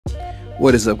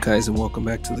What is up, guys, and welcome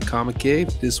back to the Comic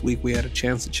Cave. This week we had a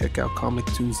chance to check out Comic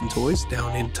Tunes and Toys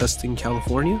down in Tustin,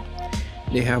 California.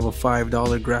 They have a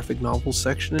 $5 graphic novel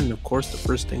section, and of course the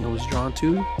first thing I was drawn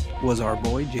to was our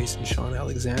boy Jason Shawn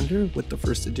Alexander with the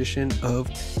first edition of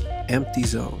Empty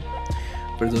Zone.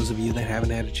 For those of you that haven't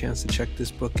had a chance to check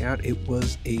this book out, it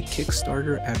was a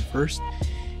Kickstarter at first,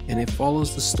 and it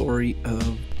follows the story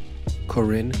of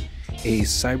Corinne, a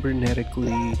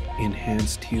cybernetically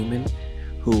enhanced human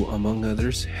who, among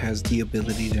others, has the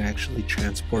ability to actually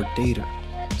transport data.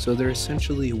 So they're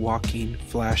essentially walking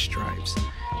flash drives.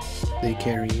 They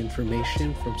carry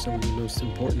information from some of the most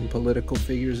important political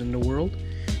figures in the world,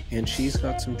 and she's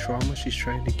got some trauma she's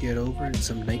trying to get over and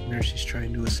some nightmares she's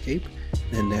trying to escape,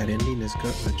 and that ending is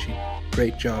gut-wrenching.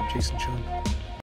 Great job, Jason Shawn.